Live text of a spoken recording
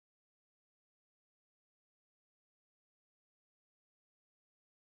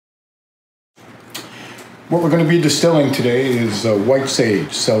What we're going to be distilling today is white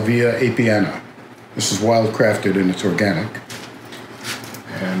sage, Salvia apiana. This is wildcrafted and it's organic.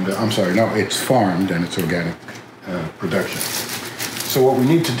 And it's farmed and it's organic production. So what we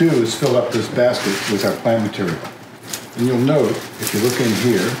need to do is fill up this basket with our plant material. And you'll note, if you look in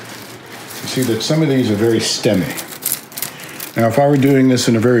here, you see that some of these are very stemmy. Now, if I were doing this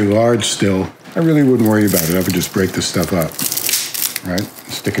in a very large still, I really wouldn't worry about it. I would just break this stuff up, right?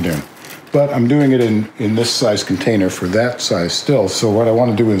 Stick it in. But I'm doing it in this size container for that size still. So what I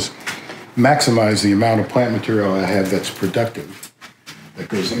want to do is maximize the amount of plant material I have that's productive, that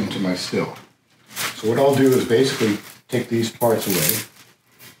goes into my still. So what I'll do is basically take these parts away,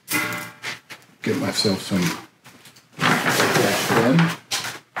 get myself some fresh blend.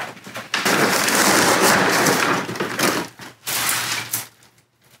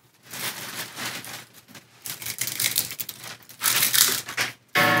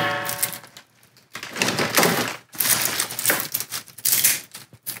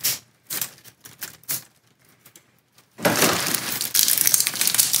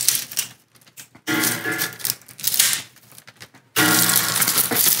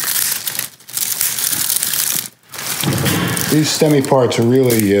 These stemmy parts are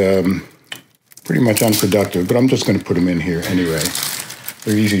really pretty much unproductive, but I'm just going to put them in here anyway.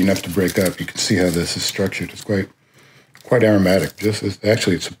 They're easy enough to break up. You can see how this is structured. It's quite aromatic.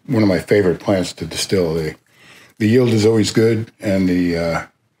 It's one of my favorite plants to distill. The yield is always good, and the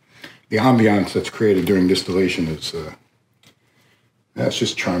ambiance that's created during distillation is it's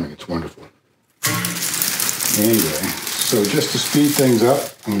just charming. It's wonderful. Anyway, so just to speed things up,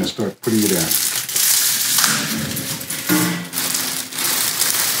 I'm going to start putting it in.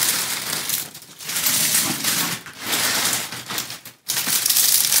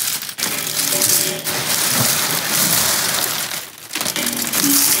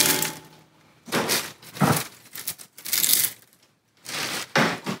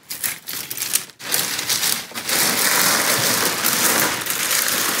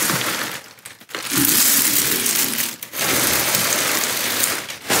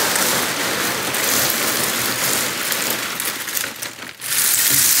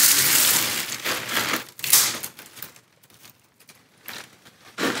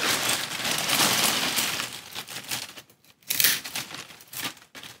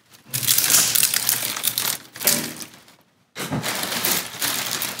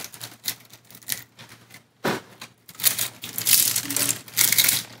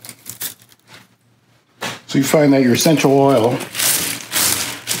 So you find that your essential oil,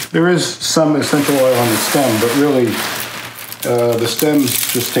 there is some essential oil on the stem, but really the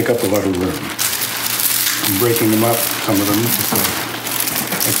stems just take up a lot of room. I'm breaking them up, some of them, to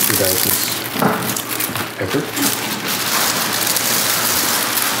expedite this effort.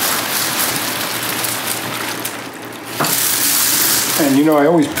 And I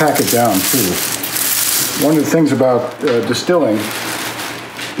always pack it down too. One of the things about distilling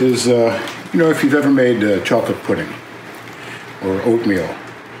is if you've ever made chocolate pudding or oatmeal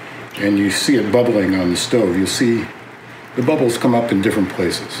and you see it bubbling on the stove, you'll see the bubbles come up in different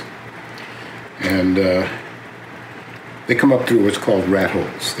places. And they come up through what's called rat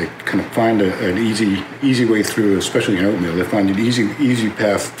holes. They kind of find an easy way through, especially in oatmeal. They find an easy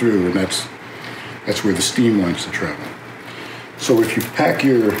path through, and that's where the steam wants to travel. So if you pack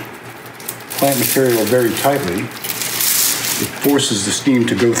your plant material very tightly, it forces the steam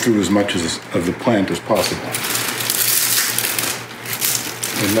to go through as much of the plant as possible.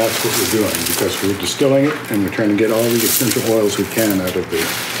 And that's what we're doing, because we're distilling it and we're trying to get all the essential oils we can out of the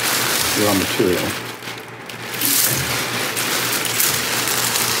raw material.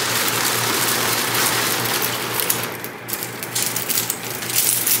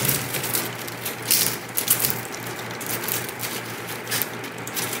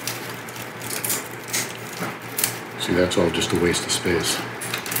 See, that's all just a waste of space.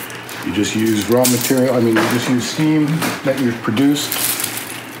 You just use raw material, you just use steam that you've produced,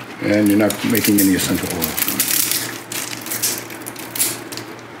 and you're not making any essential oil.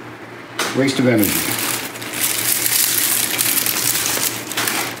 Waste of energy.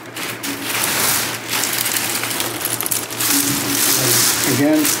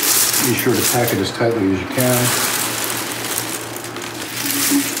 Again, be sure to pack it as tightly as you can.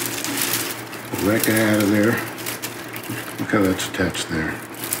 Pull that guy out of there. Look how that's attached there.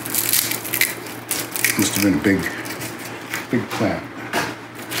 Must have been a big plant.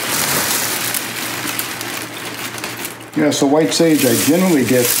 So white sage I generally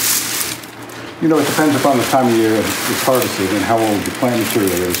get, it depends upon the time of year it's harvested and how old the plant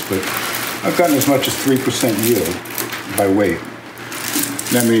material is, but I've gotten as much as 3% yield by weight.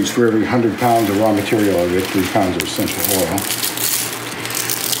 That means for every 100 pounds of raw material, I get 3 pounds of essential oil.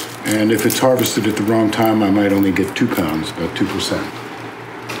 And if it's harvested at the wrong time, I might only get 2 pounds, about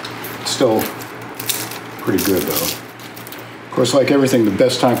 2%. It's still pretty good though. Of course, like everything, the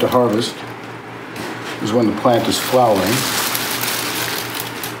best time to harvest is when the plant is flowering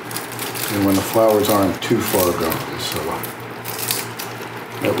and when the flowers aren't too far gone. So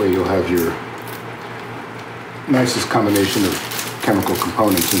that way you'll have your nicest combination of chemical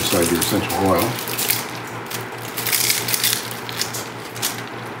components inside your essential oil.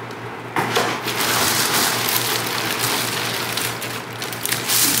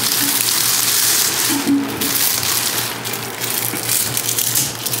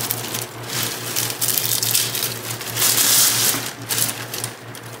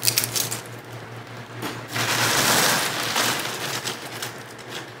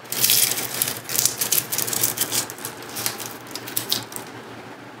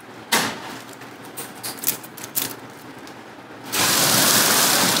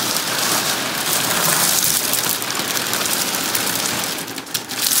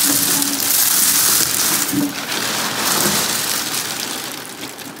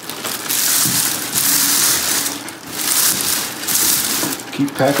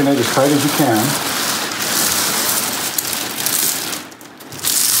 Keep packing it as tight as you can.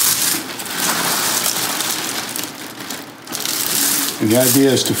 And the idea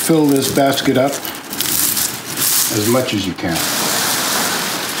is to fill this basket up as much as you can.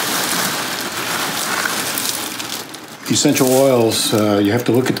 Essential oils, you have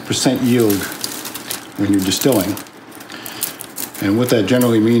to look at the percent yield when you're distilling. And what that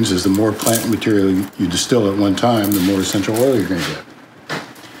generally means is the more plant material you distill at one time, the more essential oil you're going to get.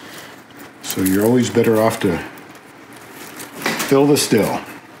 So you're always better off to fill the still.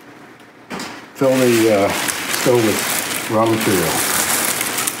 Fill the still with raw material,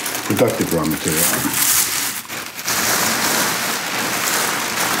 productive raw material.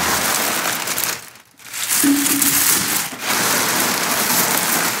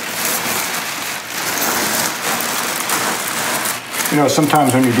 You know,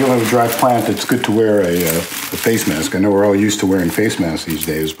 sometimes when you're dealing with a dry plant, it's good to wear a face mask. I know we're all used to wearing face masks these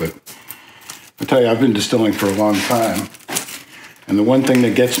days, but I tell you, I've been distilling for a long time, and the one thing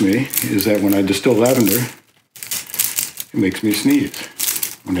that gets me is that when I distill lavender, it makes me sneeze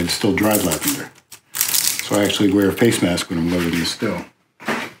when I distill dried lavender. So I actually wear a face mask when I'm loading the still.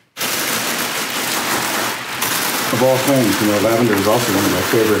 Of all things, you know, lavender is also one of my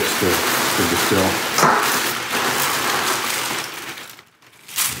favorites to distill.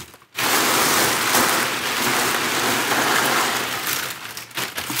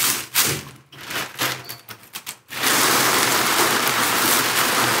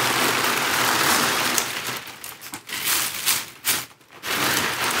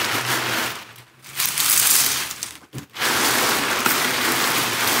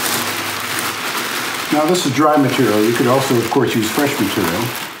 Now this is dry material. You could also, of course, use fresh material,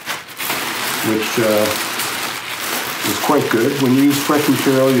 which is quite good. When you use fresh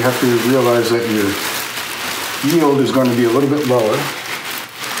material, you have to realize that your yield is going to be a little bit lower.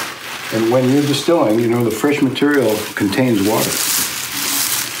 And when you're distilling, you know, the fresh material contains water.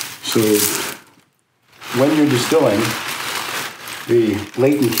 So when you're distilling, the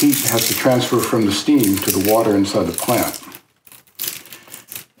latent heat has to transfer from the steam to the water inside the plant,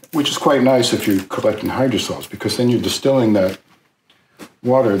 which is quite nice if you're collecting hydrosols, because then you're distilling that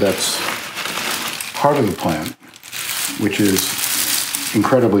water that's part of the plant, which is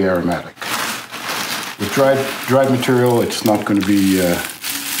incredibly aromatic. With dried material, it's not going to be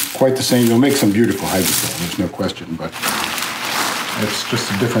quite the same. You'll make some beautiful hydrosol, there's no question, but it's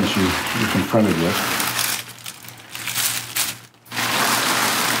just the difference you're confronted with.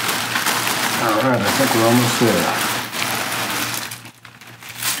 All right, I think we're almost there.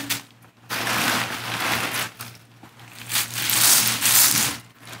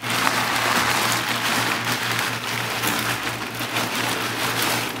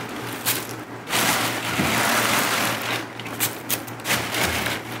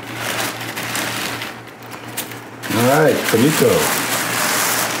 All right, finito.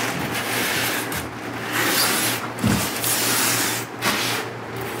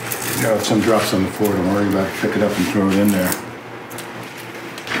 You know, if some drops on the floor, don't worry about it. Pick it up and throw it in there.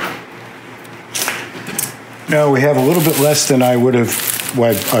 Now we have a little bit less than I would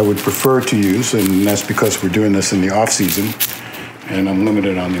prefer to use, and that's because we're doing this in the off season, and I'm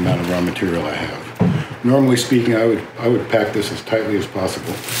limited on the amount of raw material I have. Normally speaking, I would pack this as tightly as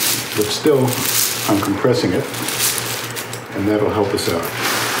possible, but still, I'm compressing it, and that'll help us out.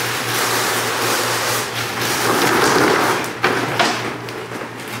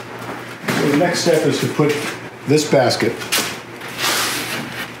 next step is to put this basket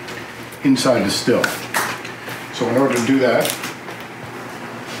inside the still. So in order to do that,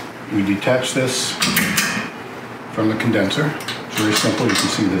 we detach this from the condenser. It's very simple. You can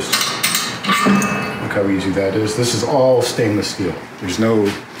see this. Look how easy that is. This is all stainless steel. There's no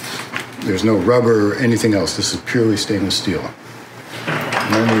rubber or anything else. This is purely stainless steel.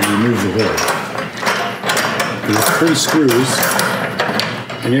 And then we remove the lid. There's 3 screws.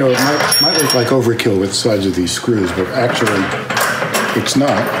 And you know, it might look like overkill with the size of these screws, but actually it's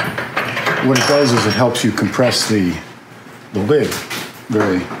not. What it does is it helps you compress the lid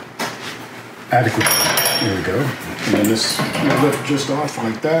very adequately. There we go. And then this will lift just off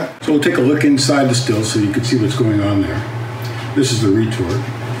like that. So we'll take a look inside the still so you can see what's going on there. This is the retort.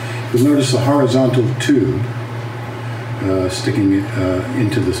 You'll notice a horizontal tube sticking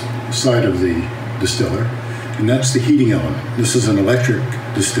into the side of the distiller, and that's the heating element. This is an electric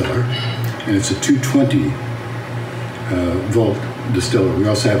distiller, and it's a 220 volt distiller. We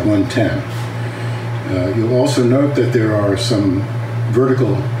also have 110. You'll also note that there are some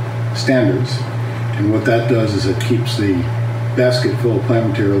vertical standards, and what that does is it keeps the basket full of plant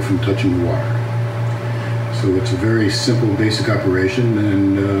material from touching the water. So it's a very simple, basic operation,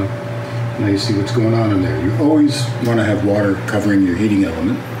 and now you see what's going on in there. You always want to have water covering your heating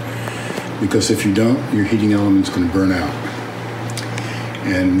element, because if you don't, your heating element's going to burn out.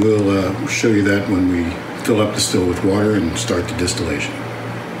 And we'll show you that when we fill up the still with water and start the distillation.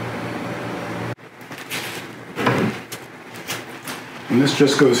 And this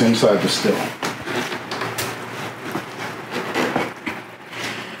just goes inside the still.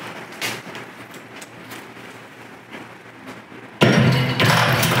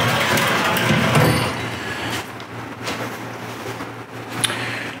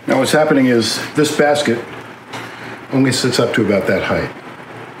 Now what's happening is this basket only sits up to about that height.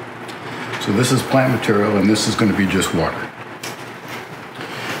 So this is plant material and this is going to be just water.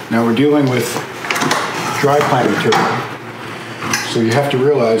 Now we're dealing with dry plant material. So you have to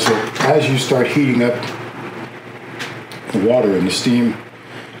realize that as you start heating up the water and the steam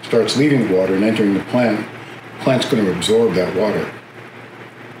starts leaving the water and entering the plant's going to absorb that water.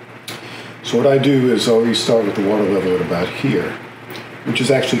 So what I do is always start with the water level at about here, which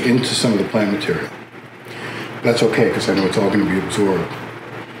is actually into some of the plant material. That's okay, because I know it's all going to be absorbed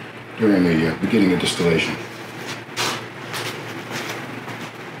during the beginning of distillation.